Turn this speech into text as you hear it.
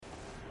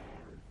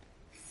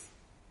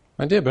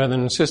My dear brothers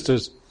and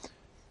sisters,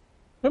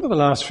 over the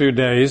last few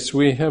days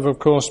we have of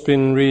course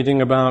been reading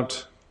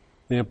about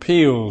the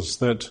appeals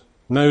that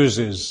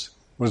Moses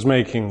was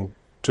making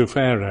to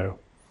Pharaoh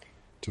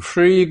to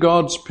free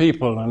God's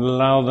people and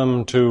allow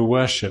them to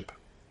worship.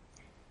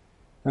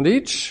 And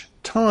each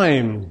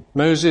time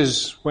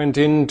Moses went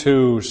in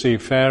to see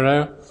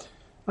Pharaoh,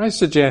 I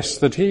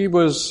suggest that he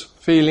was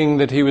feeling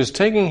that he was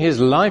taking his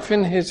life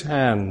in his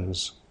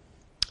hands.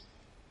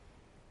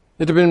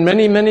 It had been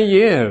many, many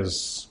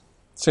years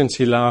since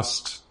he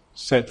last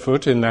set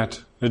foot in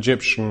that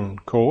Egyptian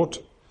court,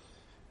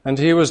 and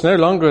he was no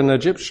longer an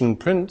Egyptian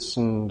prince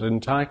and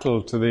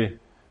entitled to the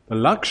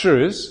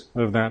luxuries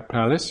of that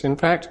palace. In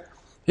fact,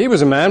 he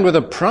was a man with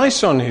a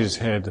price on his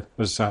head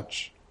as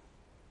such,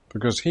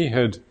 because he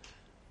had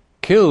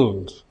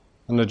killed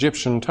an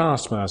Egyptian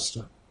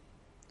taskmaster.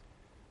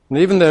 And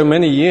even though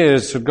many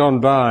years had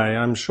gone by,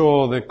 I'm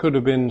sure there could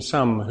have been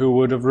some who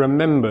would have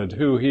remembered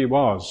who he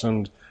was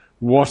and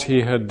what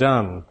he had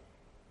done.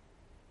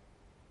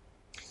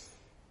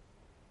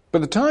 But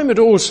the time had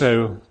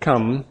also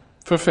come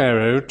for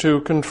Pharaoh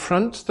to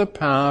confront the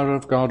power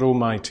of God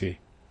Almighty.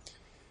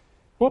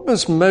 What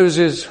must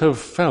Moses have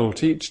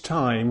felt each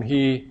time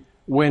he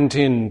went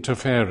in to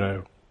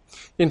Pharaoh?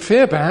 In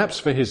fear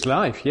perhaps for his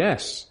life,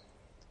 yes.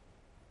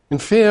 In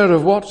fear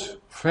of what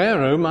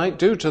Pharaoh might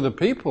do to the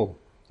people,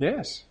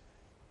 yes.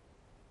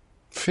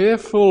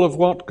 Fearful of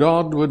what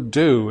God would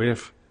do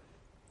if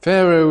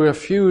Pharaoh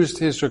refused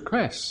his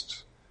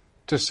request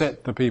to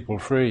set the people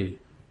free.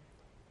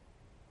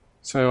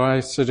 So I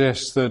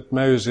suggest that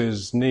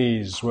Moses'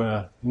 knees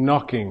were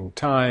knocking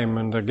time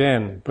and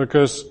again,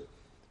 because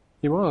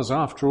he was,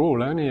 after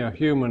all, only a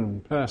human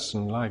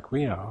person like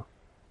we are.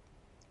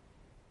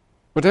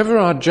 Whatever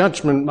our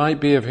judgment might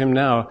be of him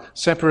now,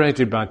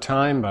 separated by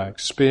time, by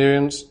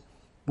experience,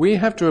 we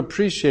have to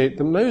appreciate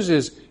that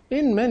Moses,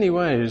 in many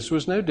ways,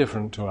 was no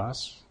different to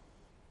us.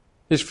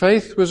 His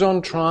faith was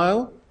on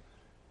trial,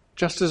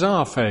 just as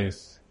our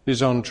faith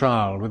is on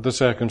trial with the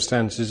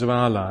circumstances of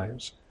our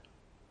lives.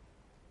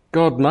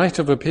 God might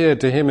have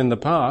appeared to him in the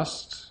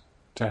past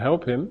to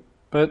help him,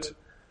 but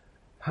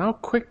how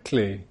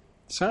quickly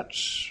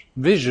such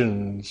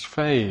visions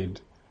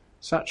fade,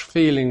 such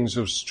feelings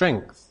of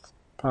strength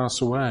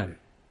pass away.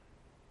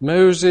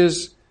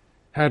 Moses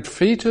had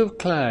feet of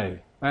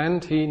clay,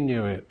 and he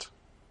knew it.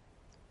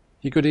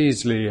 He could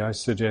easily, I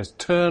suggest,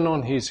 turn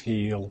on his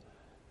heel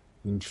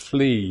and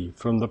flee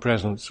from the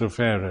presence of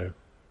Pharaoh.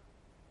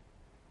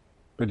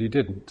 But he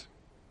didn't.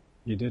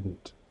 He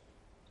didn't.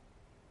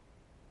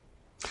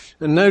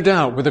 And no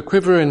doubt, with a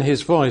quiver in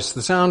his voice,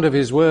 the sound of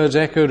his words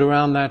echoed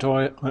around that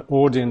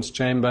audience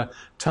chamber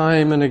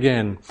time and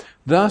again.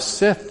 "Thus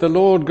saith the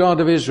Lord God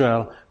of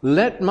Israel,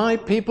 let my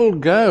people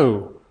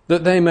go,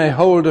 that they may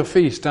hold a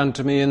feast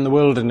unto me in the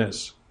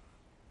wilderness."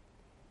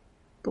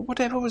 But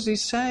whatever was he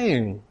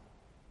saying?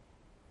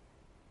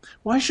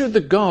 Why should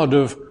the God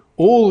of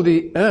all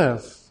the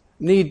earth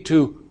need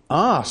to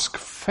ask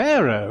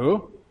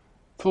Pharaoh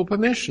for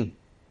permission?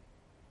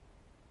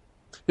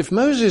 If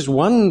Moses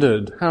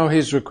wondered how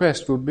his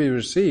request would be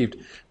received,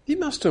 he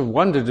must have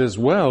wondered as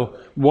well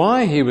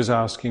why he was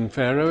asking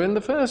Pharaoh in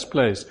the first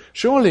place.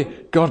 Surely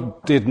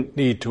God didn't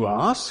need to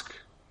ask.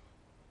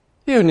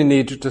 He only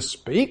needed to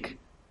speak,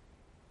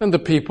 and the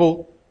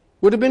people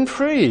would have been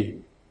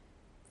free.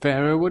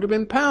 Pharaoh would have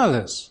been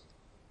powerless.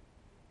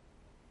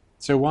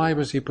 So why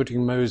was he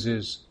putting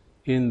Moses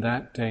in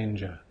that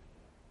danger?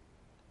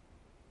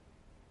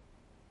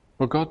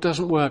 Well, God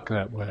doesn't work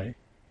that way.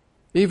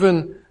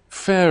 Even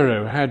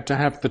Pharaoh had to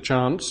have the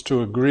chance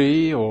to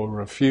agree or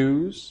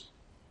refuse.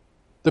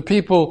 The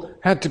people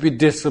had to be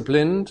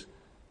disciplined,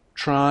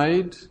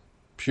 tried,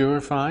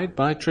 purified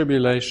by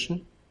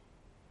tribulation.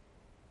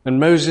 And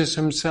Moses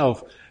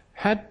himself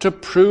had to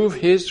prove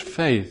his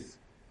faith,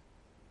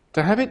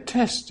 to have it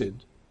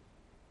tested,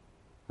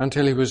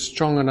 until he was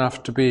strong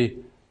enough to be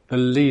the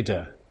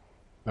leader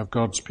of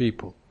God's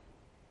people.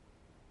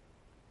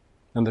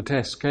 And the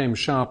test came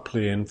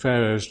sharply in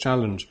Pharaoh's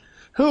challenge.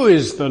 "Who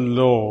is the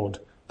Lord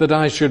that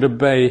I should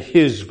obey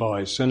his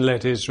voice and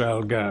let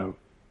Israel go?"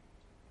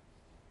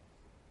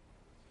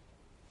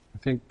 I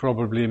think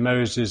probably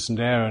Moses and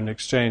Aaron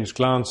exchanged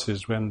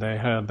glances when they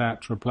heard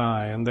that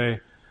reply, and they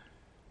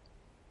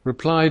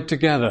replied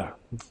together,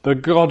 "The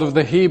God of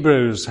the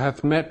Hebrews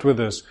hath met with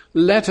us.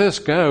 Let us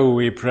go,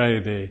 we pray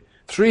thee,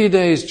 3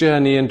 days'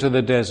 journey into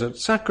the desert,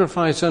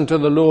 sacrifice unto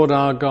the Lord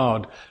our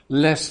God,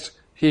 lest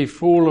he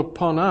fall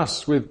upon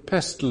us with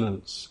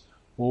pestilence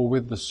or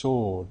with the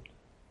sword."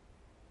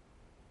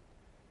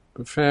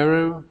 But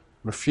Pharaoh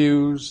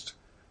refused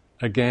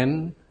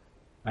again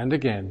and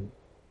again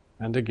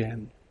and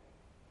again,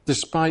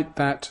 despite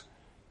that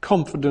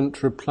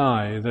confident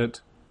reply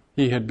that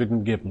he had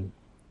been given.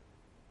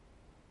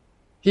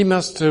 He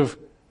must have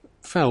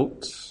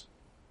felt,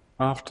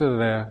 after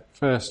their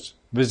first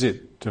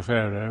visit to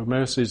Pharaoh,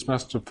 Moses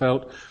must have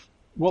felt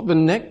what the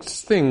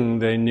next thing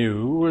they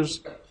knew was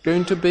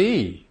going to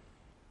be.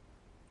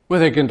 Were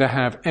they going to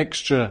have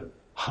extra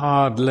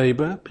hard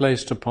labor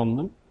placed upon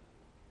them?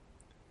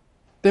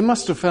 They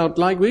must have felt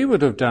like we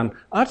would have done,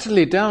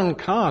 utterly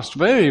downcast,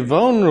 very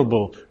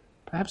vulnerable,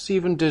 perhaps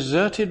even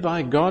deserted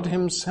by God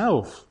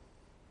himself.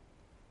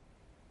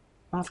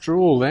 After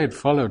all, they had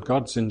followed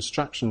God's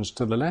instructions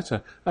to the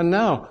letter. And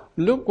now,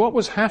 look what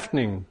was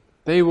happening.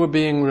 They were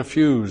being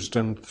refused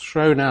and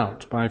thrown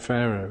out by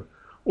Pharaoh.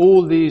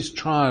 All these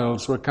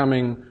trials were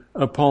coming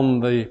upon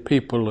the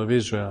people of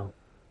Israel.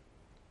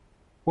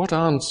 What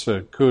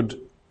answer could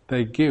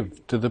they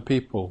give to the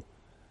people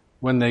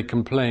when they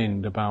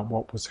complained about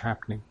what was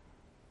happening?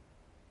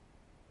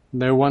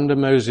 No wonder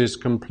Moses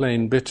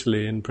complained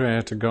bitterly in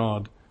prayer to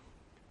God.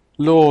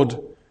 Lord,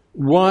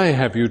 why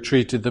have you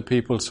treated the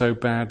people so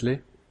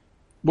badly?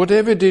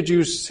 Whatever did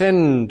you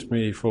send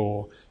me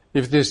for,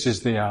 if this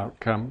is the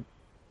outcome?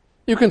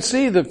 You can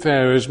see that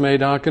Pharaoh's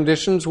made our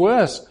conditions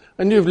worse,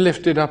 and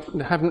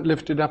haven't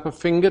lifted up a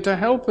finger to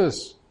help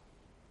us.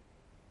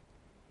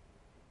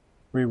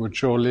 We would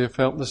surely have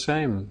felt the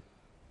same.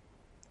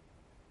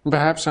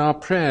 Perhaps our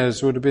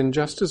prayers would have been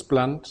just as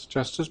blunt,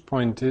 just as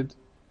pointed,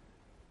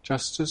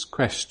 just as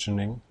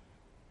questioning.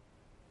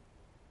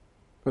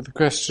 But the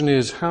question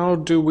is, how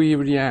do we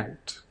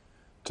react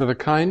to the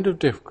kind of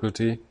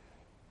difficulty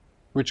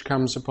which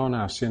comes upon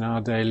us in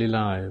our daily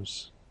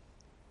lives,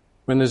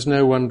 when there's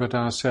no one but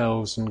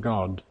ourselves and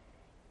God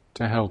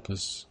to help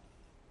us?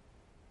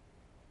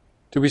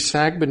 Do we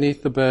sag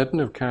beneath the burden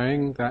of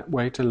carrying that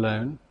weight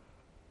alone?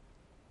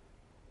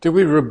 Do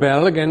we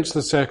rebel against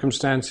the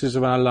circumstances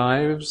of our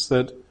lives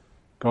that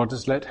God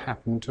has let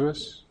happen to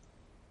us?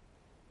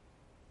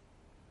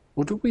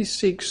 Or do we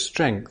seek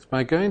strength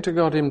by going to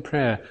God in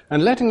prayer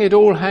and letting it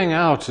all hang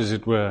out, as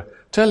it were,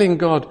 telling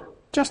God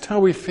just how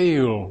we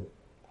feel,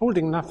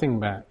 holding nothing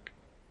back?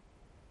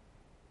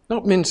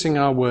 Not mincing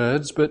our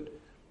words, but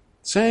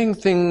saying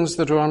things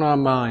that are on our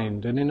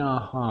mind and in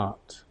our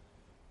heart.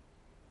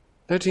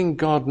 Letting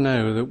God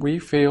know that we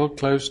feel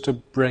close to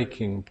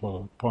breaking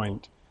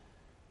point.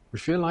 We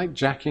feel like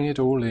jacking it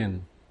all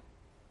in.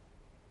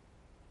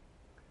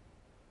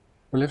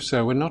 Well, if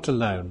so, we're not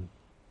alone.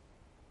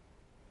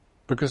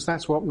 Because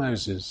that's what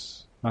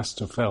Moses must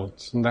have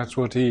felt, and that's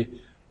what he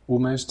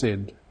almost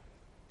did.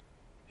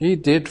 He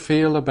did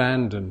feel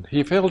abandoned.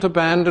 He felt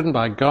abandoned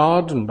by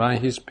God and by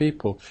his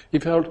people. He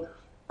felt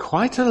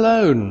quite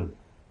alone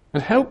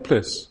and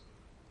helpless.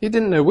 He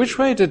didn't know which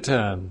way to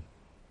turn.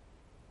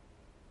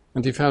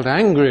 And he felt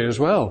angry as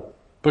well,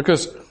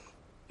 because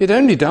he'd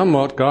only done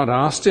what God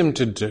asked him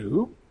to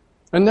do,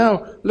 and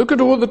now look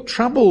at all the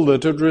trouble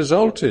that had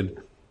resulted.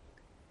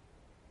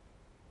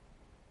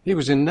 He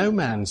was in no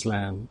man's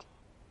land,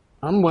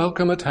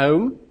 unwelcome at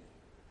home,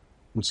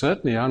 and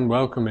certainly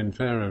unwelcome in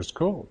Pharaoh's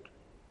court.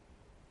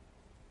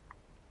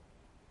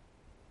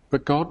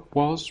 But God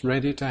was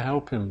ready to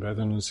help him,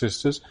 brethren and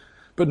sisters,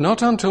 but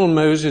not until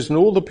Moses and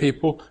all the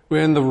people were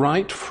in the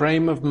right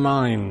frame of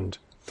mind.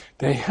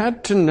 They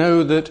had to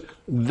know that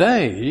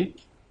they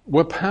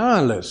were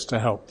powerless to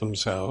help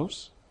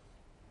themselves,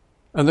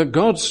 and that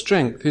God's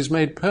strength is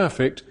made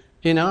perfect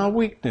in our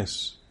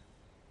weakness.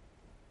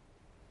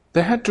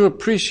 They had to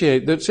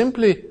appreciate that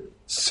simply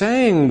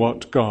saying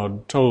what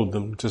God told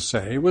them to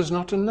say was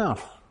not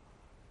enough.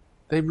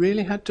 They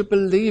really had to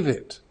believe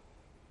it.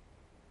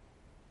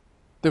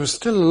 There was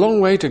still a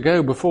long way to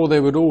go before they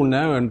would all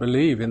know and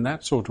believe in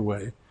that sort of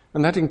way,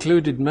 and that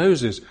included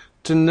Moses,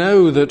 to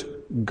know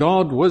that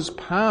God was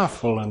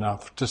powerful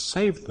enough to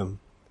save them.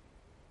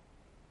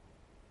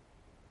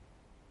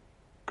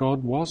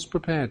 God was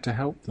prepared to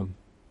help them,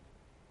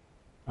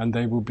 and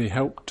they will be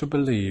helped to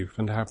believe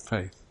and have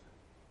faith.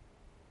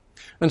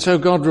 And so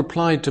God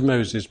replied to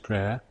Moses'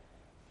 prayer,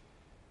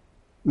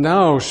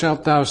 "Now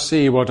shalt thou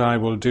see what I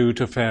will do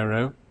to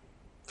Pharaoh,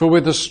 for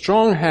with a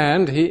strong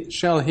hand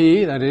shall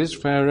he, that is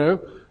Pharaoh,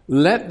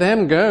 let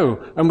them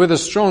go, and with a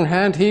strong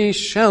hand he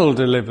shall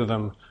deliver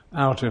them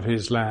out of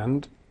his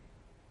land."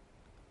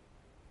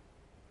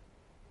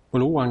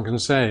 Well, all one can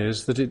say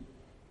is that it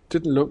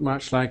didn't look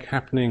much like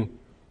happening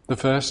the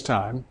first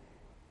time,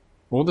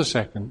 or the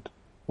second,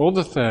 or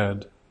the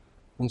third,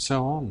 and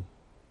so on.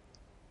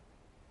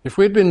 If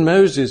we'd been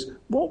Moses,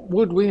 what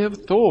would we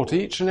have thought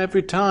each and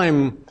every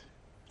time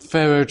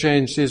Pharaoh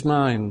changed his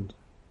mind?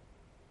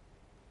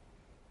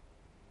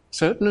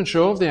 Certain and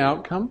sure of the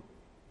outcome?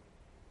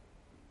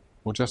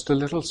 Or just a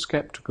little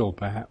skeptical,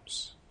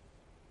 perhaps?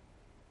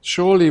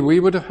 Surely we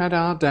would have had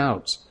our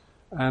doubts,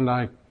 and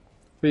I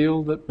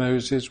feel that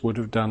Moses would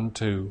have done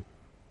too.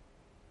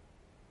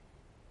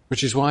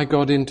 Which is why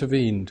God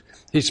intervened.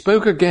 He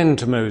spoke again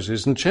to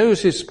Moses and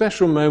chose his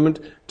special moment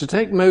to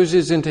take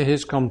Moses into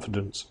his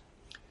confidence.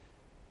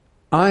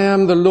 "I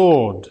am the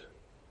Lord,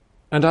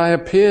 and I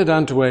appeared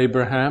unto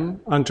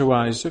Abraham, unto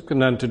Isaac,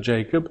 and unto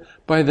Jacob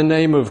by the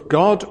name of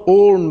God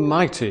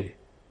Almighty.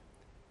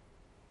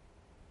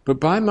 But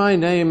by my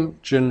name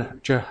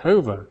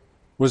Jehovah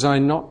was I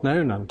not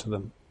known unto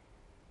them.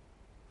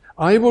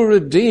 I will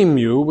redeem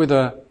you with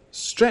a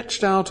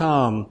stretched out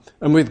arm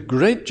and with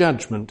great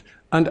judgment,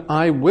 and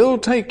I will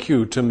take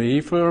you to me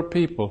for a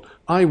people.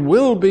 I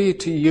will be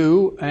to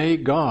you a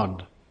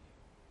God."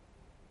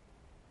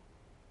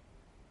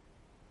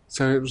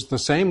 So it was the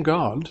same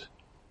God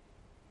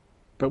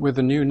but with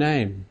a new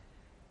name.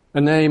 A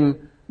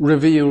name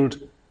revealed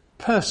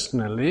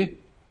personally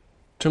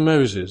to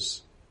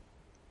Moses.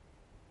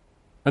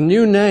 A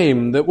new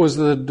name that was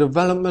the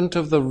development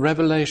of the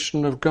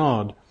revelation of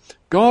God.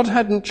 God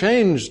hadn't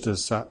changed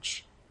as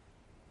such.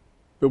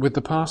 But with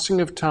the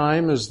passing of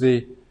time, as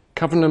the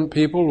covenant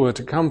people were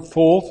to come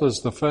forth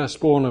as the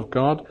firstborn of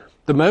God,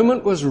 the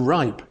moment was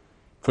ripe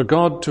for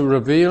God to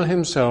reveal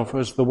himself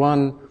as the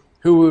one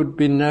who would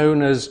be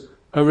known as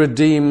a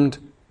redeemed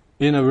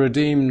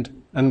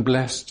and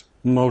blessed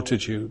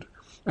multitude.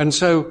 And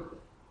so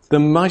the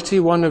mighty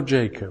one of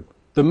Jacob,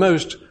 the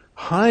most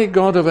high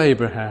God of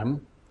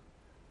Abraham,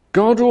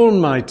 God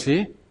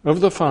Almighty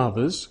of the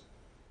fathers,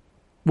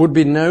 would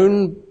be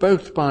known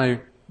both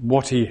by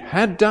what he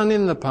had done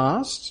in the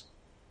past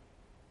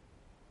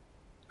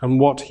and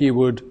what he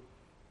would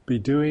be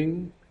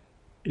doing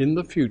in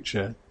the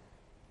future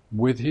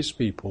with his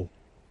people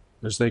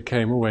as they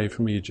came away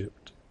from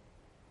Egypt.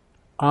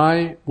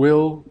 I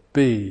will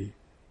be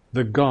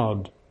the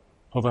God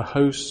of a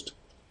host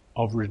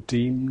of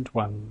redeemed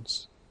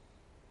ones.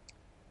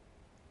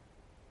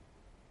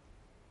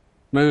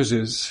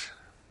 Moses,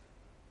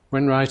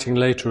 when writing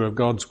later of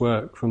God's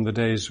work from the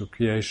days of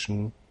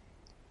creation,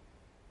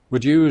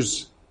 would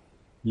use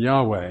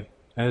Yahweh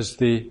as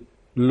the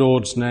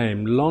Lord's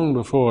name long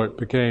before it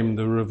became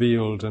the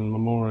revealed and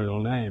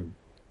memorial name.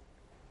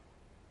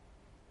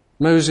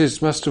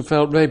 Moses must have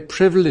felt very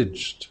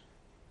privileged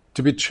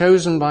to be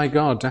chosen by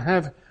God, to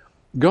have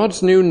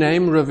God's new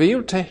name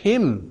revealed to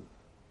him.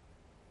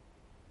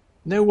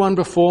 No one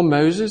before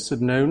Moses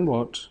had known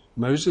what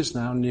Moses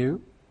now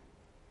knew.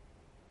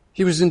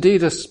 He was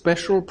indeed a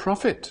special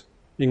prophet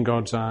in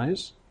God's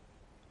eyes,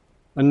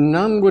 and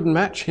none would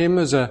match him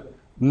as a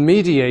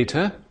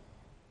mediator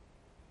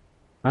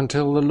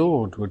until the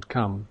Lord would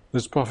come,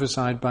 as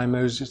prophesied by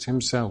Moses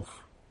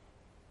himself.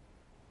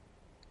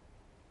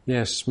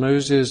 Yes,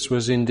 Moses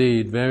was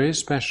indeed very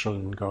special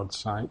in God's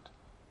sight,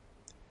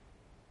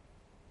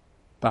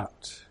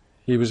 but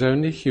he was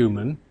only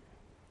human,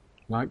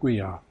 like we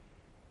are.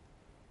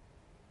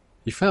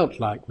 He felt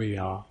like we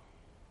are.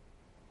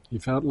 He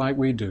felt like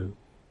we do.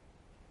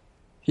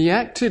 He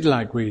acted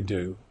like we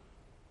do.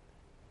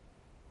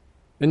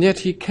 And yet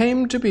he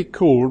came to be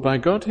called by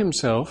God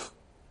himself,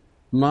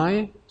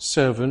 my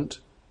servant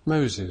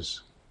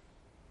Moses.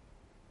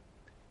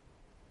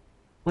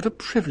 What a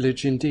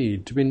privilege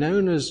indeed to be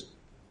known as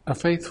a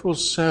faithful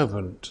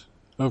servant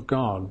of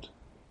God.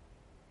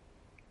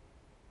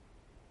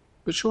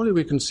 But surely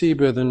we can see,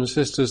 brothers and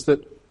sisters,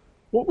 that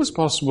what was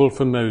possible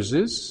for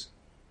Moses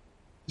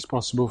is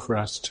possible for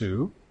us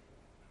too.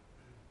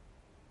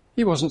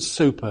 He wasn't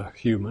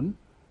superhuman.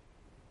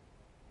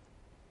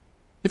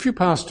 If you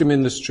passed him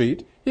in the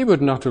street, he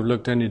would not have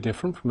looked any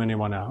different from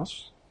anyone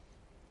else.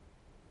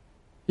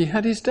 He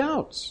had his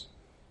doubts.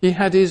 He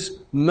had his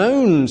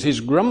moans, his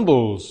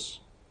grumbles.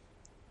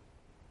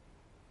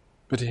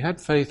 But he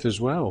had faith as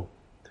well,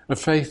 a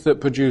faith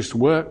that produced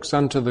works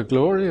unto the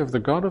glory of the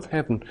God of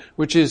heaven,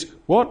 which is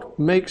what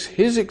makes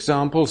his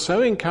example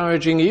so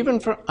encouraging even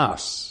for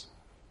us,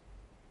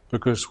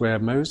 because where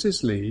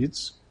Moses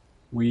leads,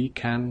 we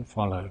can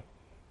follow.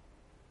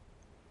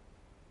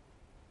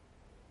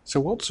 So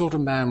what sort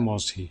of man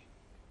was he?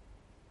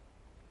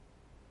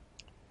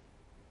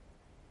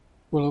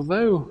 Well,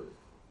 although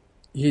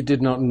he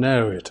did not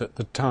know it at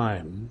the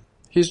time,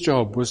 his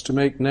job was to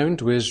make known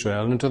to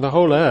Israel and to the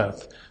whole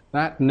earth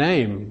that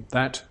name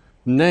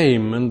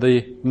and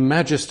the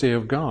majesty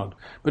of God.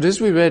 But as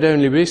we read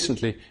only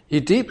recently, he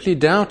deeply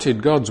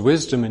doubted God's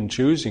wisdom in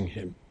choosing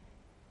him.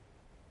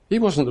 He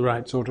wasn't the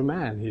right sort of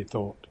man, he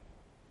thought.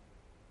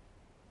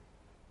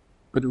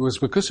 But it was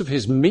because of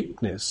his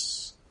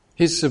meekness,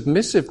 his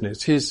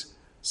submissiveness, his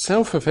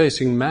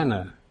self-effacing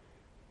manner,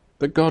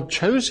 that God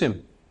chose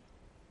him.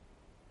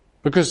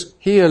 Because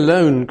he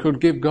alone could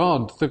give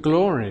God the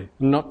glory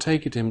and not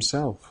take it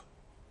himself.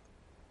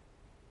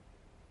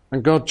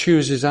 And God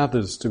chooses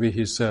others to be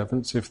his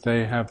servants if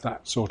they have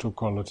that sort of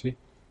quality.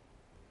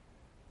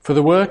 For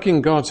the work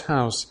in God's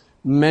house,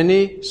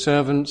 many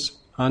servants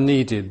are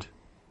needed,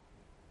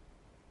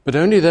 but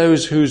only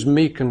those whose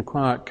meek and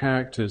quiet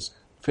characters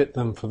fit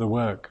them for the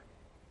work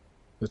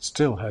that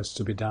still has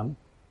to be done.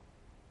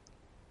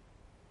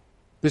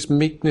 This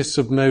meekness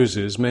of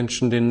Moses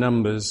mentioned in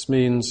Numbers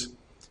means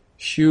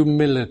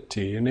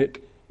humility, and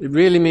it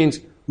really means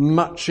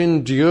much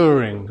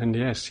enduring. And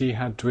yes, he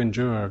had to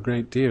endure a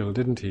great deal,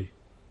 didn't he?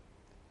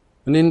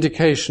 An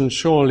indication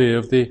surely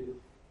of the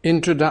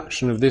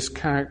introduction of this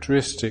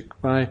characteristic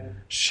by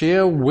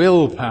sheer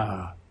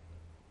willpower.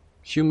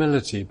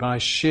 Humility by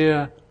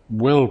sheer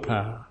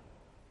willpower.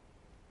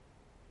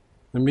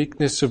 The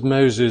meekness of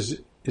Moses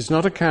is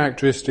not a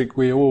characteristic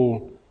we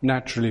all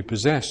naturally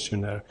possess, you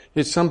know.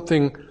 It's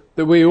something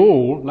that we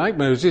all, like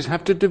Moses,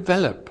 have to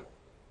develop.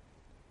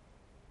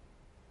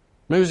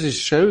 Moses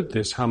showed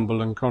this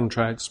humble and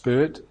contrite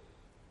spirit,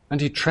 and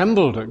he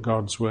trembled at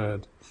God's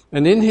word.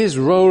 And in his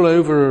role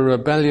over a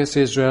rebellious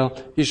Israel,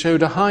 he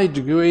showed a high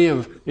degree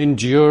of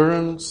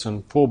endurance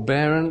and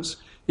forbearance,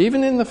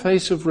 even in the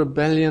face of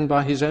rebellion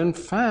by his own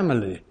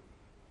family,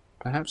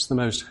 perhaps the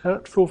most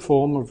hurtful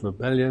form of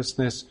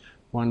rebelliousness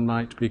one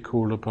might be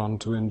called upon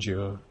to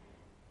endure.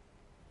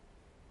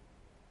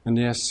 And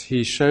yes,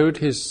 he showed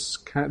this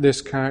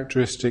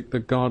characteristic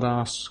that God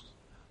asks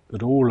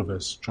that all of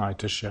us try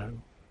to show,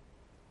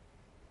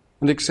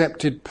 and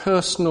accepted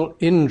personal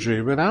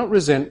injury without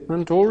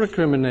resentment or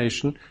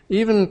recrimination,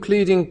 even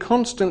pleading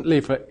constantly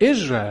for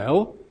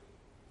Israel,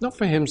 not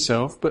for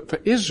himself, but for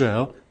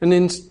Israel, and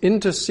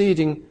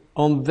interceding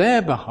on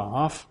their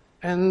behalf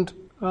and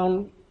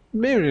on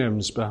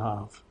Miriam's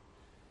behalf.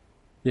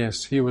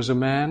 Yes, he was a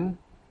man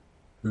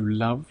who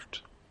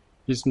loved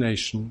his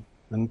nation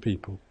and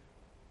people.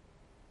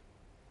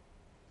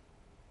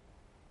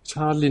 It's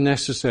hardly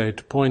necessary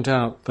to point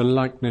out the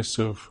likeness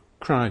of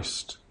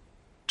Christ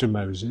to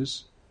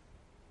Moses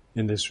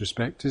in this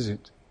respect, is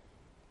it?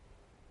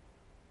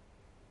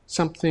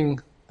 Something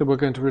that we're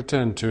going to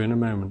return to in a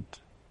moment.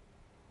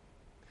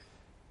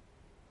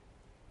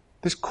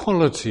 This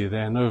quality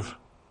then of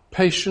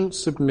patient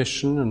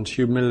submission and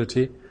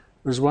humility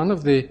was one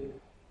of the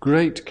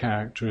great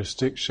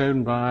characteristics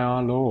shown by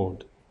our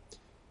Lord.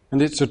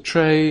 And it's a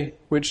trait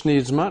which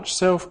needs much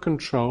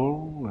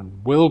self-control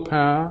and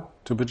willpower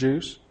to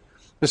produce,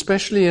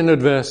 especially in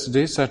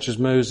adversity such as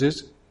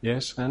Moses,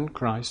 yes, and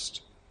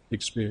Christ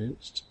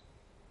experienced.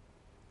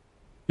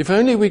 If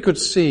only we could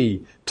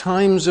see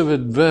times of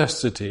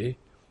adversity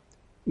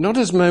not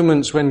as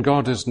moments when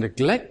God has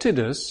neglected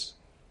us,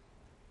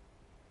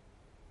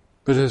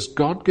 but as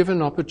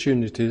God-given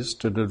opportunities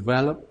to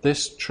develop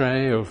this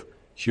trait of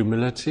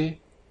humility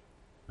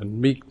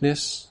and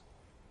meekness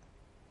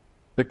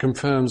that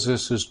confirms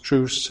us as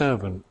true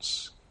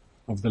servants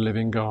of the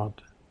living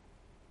God.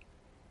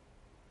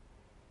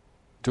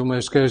 It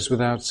almost goes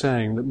without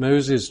saying that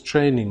Moses'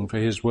 training for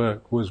his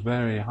work was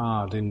very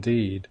hard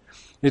indeed.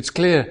 It's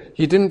clear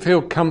he didn't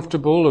feel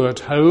comfortable or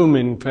at home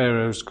in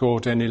Pharaoh's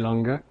court any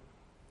longer.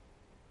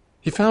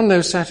 He found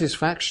no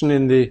satisfaction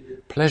in the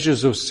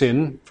pleasures of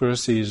sin for a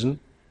season.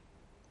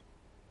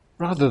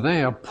 Rather,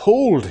 they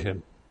appalled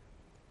him.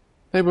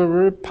 They were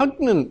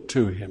repugnant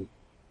to him.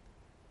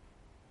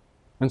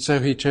 And so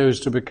he chose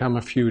to become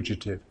a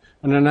fugitive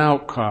and an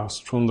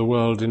outcast from the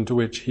world into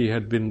which he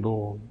had been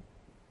born.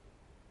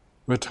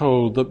 We're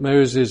told that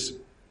Moses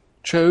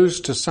chose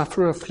to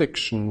suffer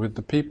affliction with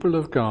the people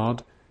of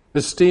God,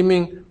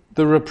 esteeming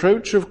the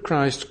reproach of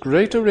Christ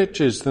greater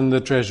riches than the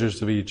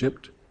treasures of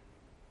Egypt,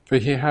 for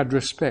he had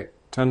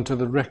respect unto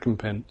the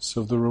recompense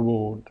of the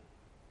reward.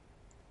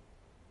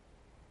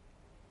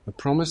 The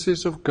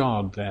promises of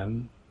God,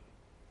 then,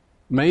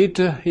 made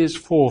to his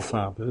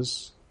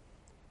forefathers,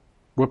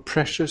 were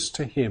precious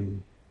to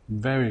him,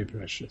 very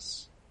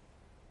precious.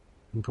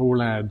 And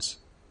Paul adds,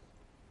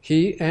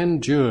 he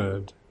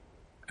endured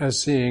as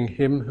seeing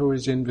him who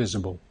is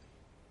invisible.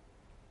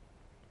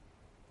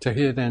 So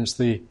here then's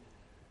the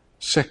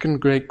second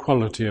great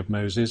quality of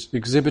Moses,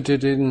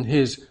 exhibited in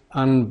his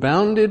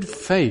unbounded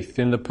faith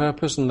in the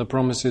purpose and the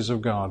promises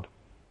of God.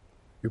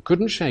 You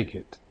couldn't shake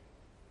it.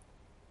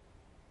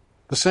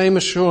 The same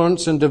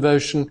assurance and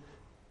devotion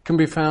can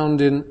be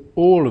found in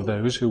all of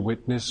those who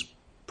witness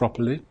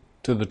properly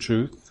to the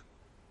truth.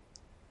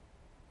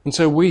 And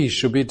so we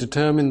should be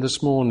determined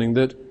this morning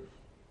that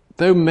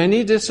though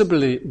many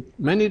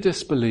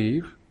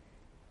disbelieve,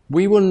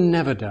 we will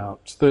never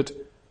doubt that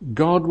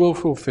God will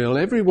fulfill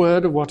every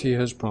word of what he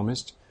has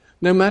promised,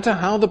 no matter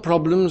how hard the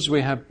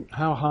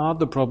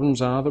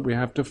problems are that we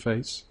have to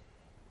face.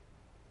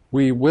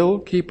 We will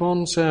keep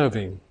on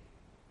serving,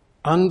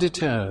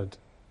 undeterred,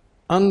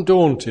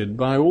 undaunted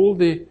by all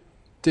the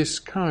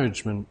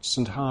discouragements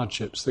and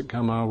hardships that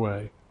come our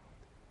way.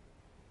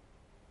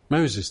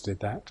 Moses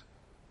did that.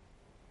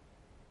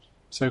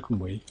 So can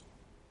we.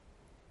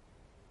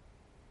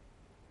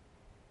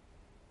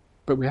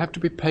 But we have to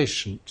be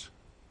patient,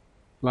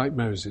 like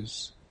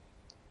Moses.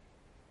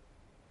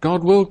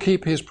 God will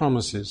keep his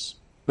promises,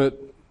 but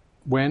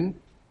when?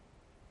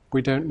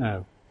 We don't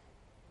know.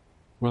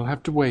 We'll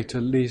have to wait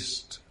at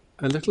least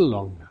a little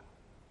longer.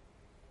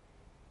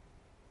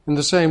 In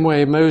the same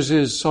way,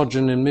 Moses'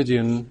 sojourn in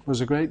Midian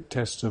was a great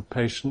test of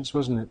patience,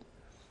 wasn't it?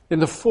 In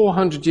the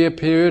 400-year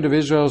period of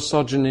Israel's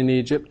sojourn in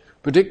Egypt,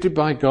 predicted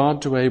by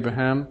God to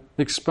Abraham,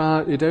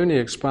 it only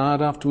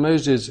expired after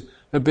Moses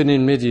had been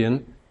in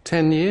Midian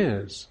 10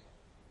 years.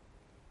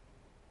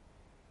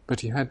 But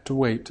he had to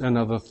wait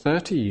another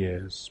 30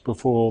 years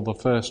before the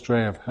first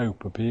ray of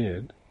hope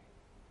appeared.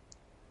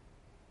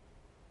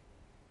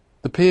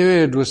 The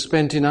period was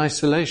spent in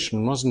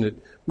isolation, wasn't it?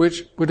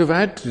 Which would have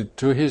added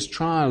to his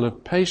trial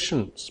of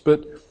patience.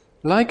 But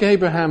like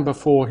Abraham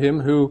before him,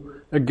 who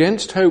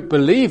against hope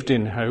believed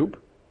in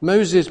hope,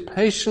 Moses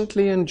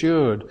patiently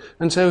endured,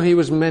 and so he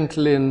was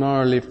mentally and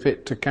morally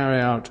fit to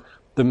carry out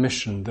the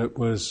mission that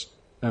was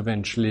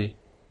eventually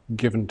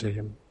given to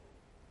him.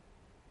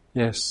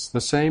 Yes,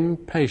 the same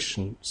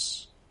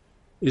patience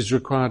is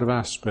required of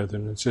us,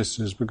 brethren and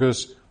sisters,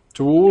 because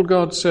to all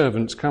God's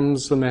servants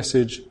comes the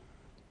message,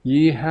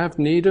 ye have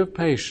need of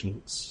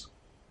patience,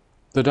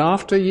 that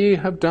after ye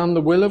have done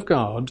the will of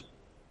God,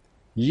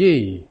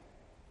 ye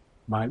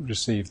might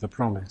receive the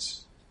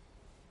promise.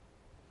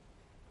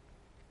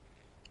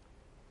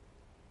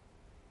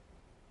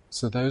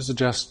 So those are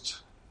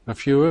just a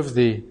few of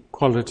the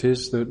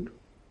qualities that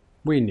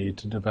we need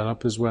to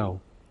develop as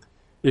well,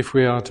 if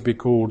we are to be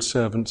called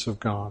servants of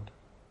God.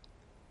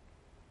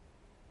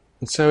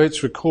 And so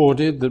it's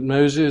recorded that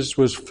Moses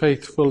was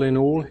faithful in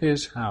all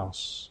his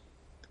house.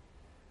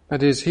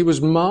 That is, he was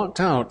marked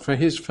out for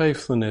his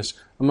faithfulness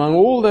among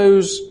all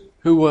those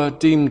who were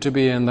deemed to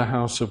be in the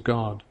house of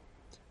God.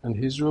 And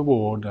his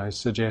reward, I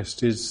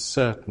suggest, is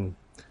certain.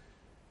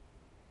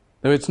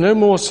 Though it's no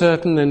more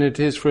certain than it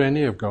is for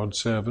any of God's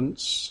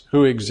servants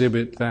who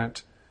exhibit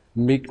that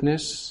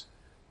meekness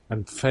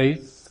and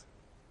faith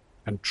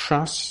and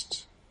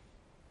trust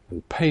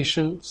and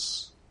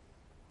patience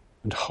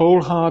and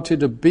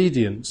wholehearted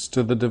obedience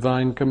to the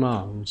divine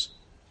commands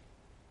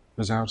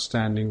as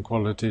outstanding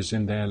qualities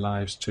in their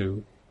lives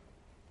too.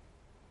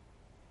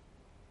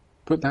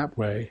 Put that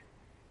way,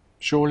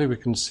 surely we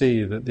can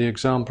see that the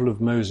example of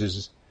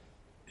Moses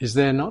is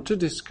there not to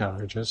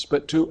discourage us,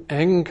 but to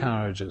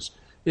encourage us,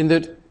 in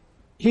that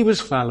he was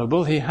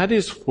fallible, he had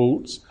his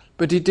faults,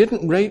 but he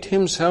didn't rate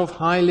himself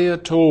highly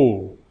at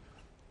all.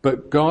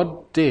 But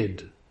God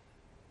did.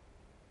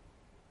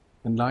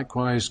 And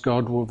likewise,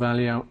 God will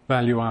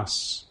value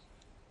us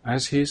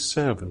as his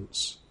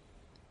servants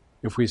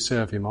if we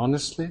serve him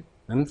honestly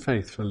and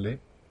faithfully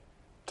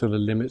to the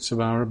limits of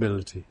our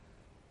ability.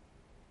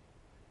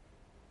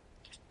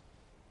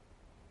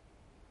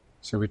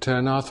 So we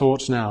turn our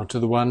thoughts now to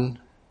the one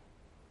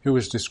who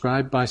was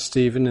described by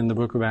Stephen in the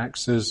book of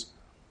Acts as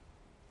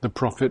the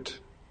prophet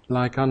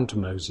like unto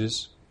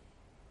Moses.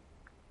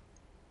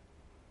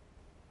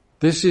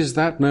 This is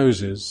that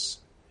Moses,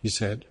 he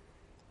said,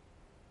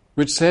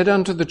 which said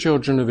unto the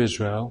children of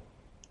Israel,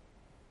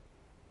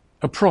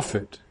 a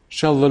prophet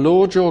shall the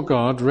Lord your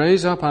God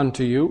raise up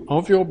unto you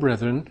of your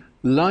brethren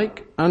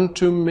like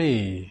unto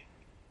me.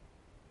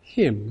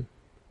 Him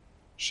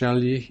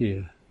shall ye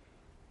hear.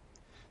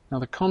 Now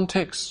the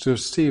context of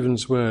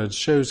Stephen's words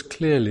shows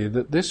clearly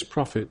that this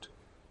prophet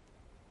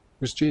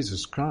was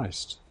Jesus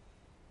Christ.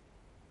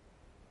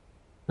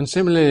 And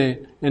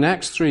similarly, in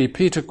Acts 3,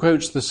 Peter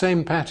quotes the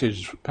same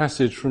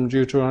passage from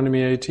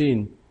Deuteronomy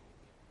 18.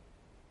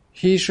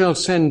 He shall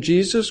send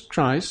Jesus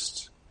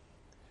Christ,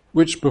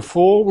 which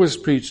before was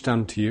preached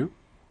unto you.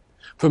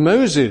 For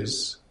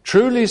Moses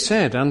truly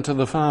said unto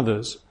the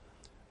fathers,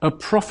 a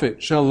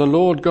prophet shall the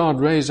Lord God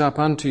raise up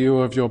unto you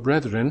of your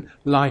brethren,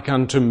 like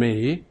unto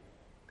me.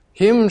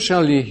 Him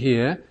shall ye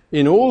hear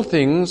in all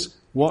things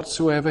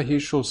whatsoever he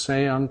shall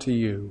say unto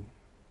you.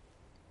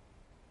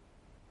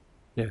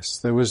 Yes,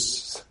 there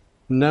was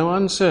no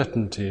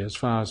uncertainty as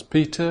far as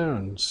Peter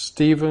and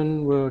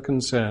Stephen were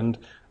concerned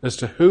as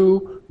to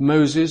who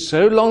Moses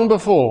so long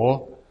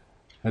before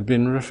had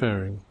been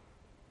referring.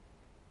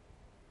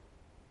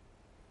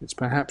 It's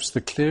perhaps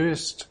the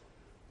clearest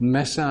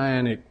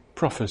messianic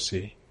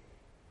prophecy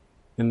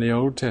in the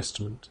Old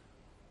Testament.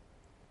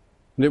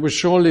 And it was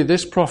surely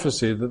this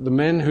prophecy that the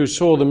men who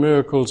saw the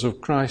miracles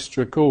of Christ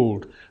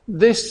recalled.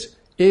 This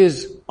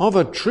is of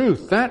a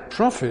truth that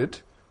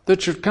prophet that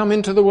should come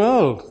into the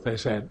world, they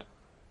said.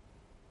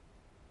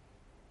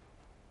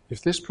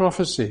 If this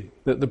prophecy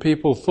that the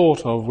people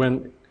thought of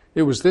when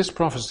it was this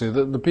prophecy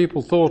that the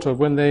people thought of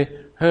when they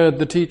heard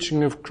the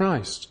teaching of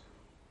Christ,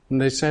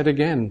 and they said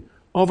again,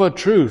 of a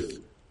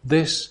truth,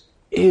 this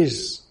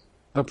is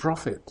the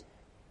prophet.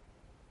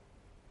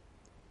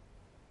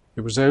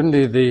 It was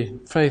only the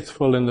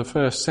faithful in the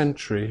first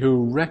century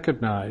who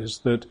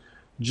recognized that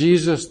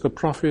Jesus, the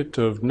prophet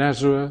of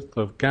Nazareth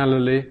of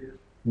Galilee,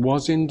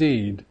 was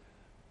indeed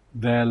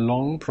their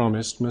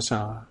long-promised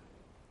Messiah.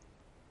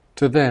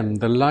 To them,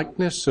 the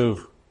likeness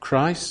of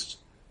Christ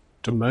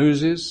to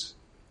Moses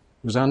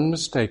was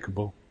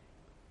unmistakable.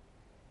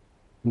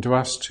 And to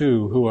us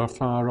too, who are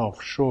far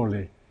off,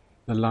 surely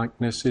the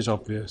likeness is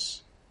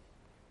obvious.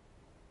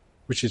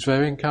 Which is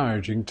very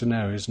encouraging to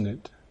know, isn't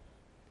it?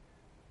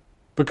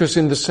 Because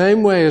in the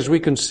same way as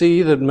we can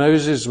see that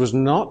Moses was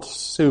not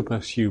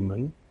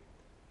superhuman,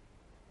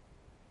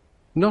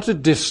 not a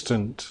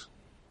distant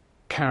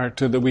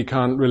character that we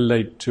can't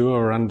relate to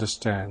or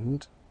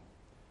understand,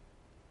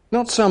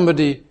 not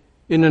somebody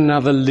in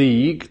another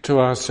league to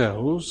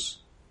ourselves.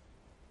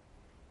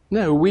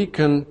 No, we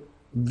can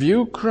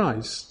view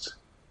Christ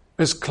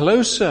as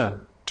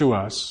closer to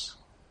us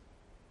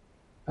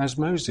as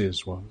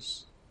Moses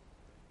was.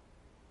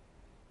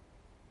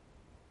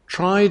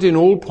 Tried in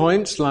all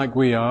points like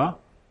we are,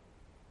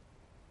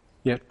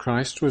 yet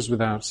Christ was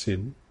without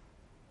sin.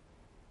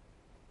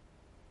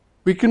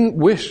 We couldn't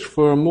wish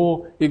for a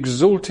more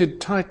exalted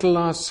title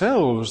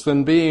ourselves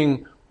than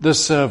being the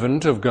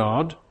servant of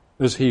God,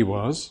 as he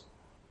was.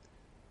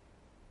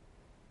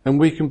 And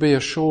we can be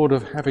assured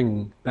of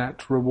having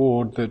that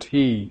reward that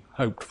he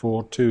hoped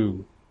for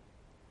too.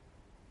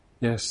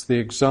 Yes, the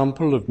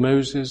example of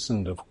Moses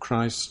and of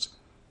Christ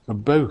are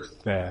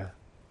both there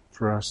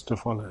for us to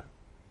follow.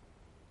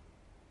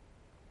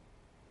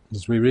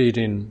 As we read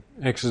in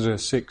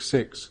Exodus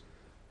 6:6,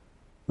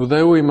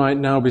 although we might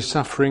now be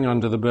suffering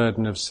under the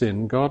burden of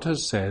sin, God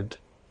has said,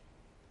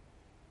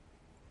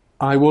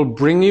 I will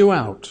bring you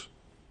out.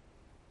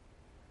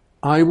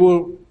 I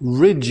will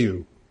rid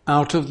you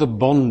out of the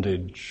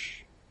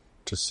bondage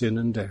to sin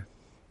and death.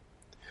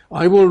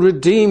 I will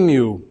redeem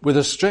you with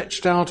a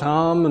stretched out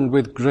arm and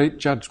with great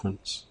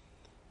judgments.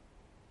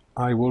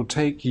 I will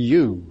take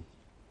you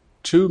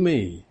to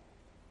me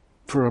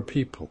for a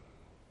people.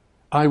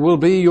 I will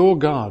be your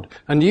God,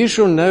 and ye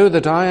shall know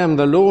that I am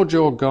the Lord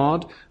your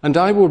God, and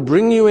I will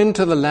bring you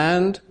into the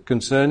land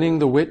concerning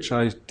the which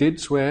I did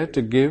swear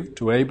to give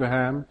to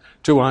Abraham,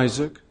 to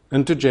Isaac,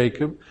 and to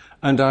Jacob,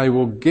 and I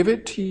will give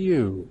it to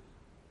you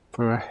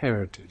for a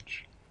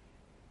heritage.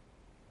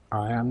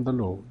 I am the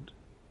Lord.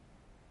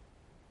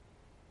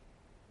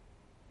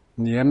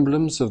 And the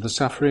emblems of the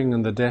suffering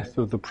and the death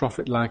of the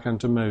prophet like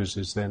unto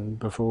Moses then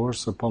before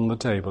us upon the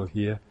table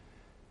here,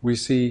 we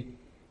see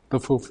the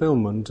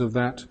fulfillment of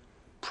that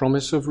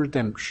promise of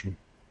redemption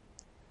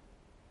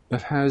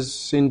that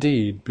has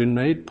indeed been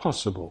made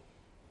possible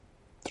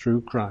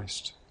through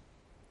Christ.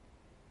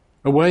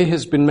 A way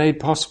has been made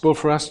possible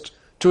for us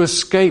to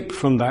escape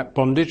from that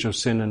bondage of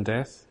sin and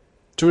death,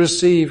 to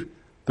receive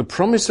the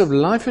promise of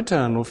life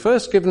eternal,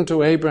 first given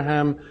to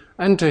Abraham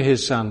and to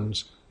his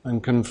sons,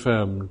 and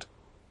confirmed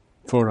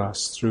for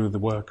us through the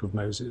work of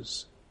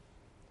Moses.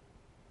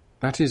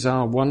 That is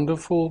our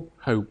wonderful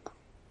hope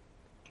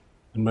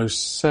and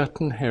most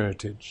certain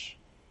heritage,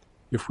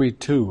 if we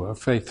too are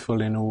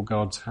faithful in all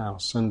God's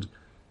house and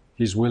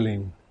his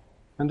willing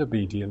and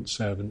obedient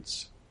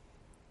servants.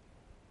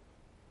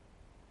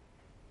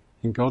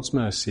 In God's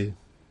mercy,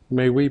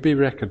 may we be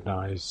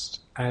recognized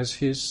as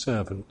his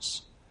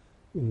servants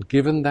and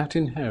given that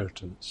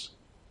inheritance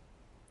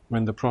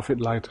when the prophet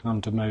like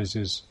unto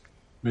Moses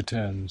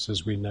returns,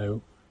 as we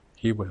know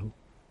he will.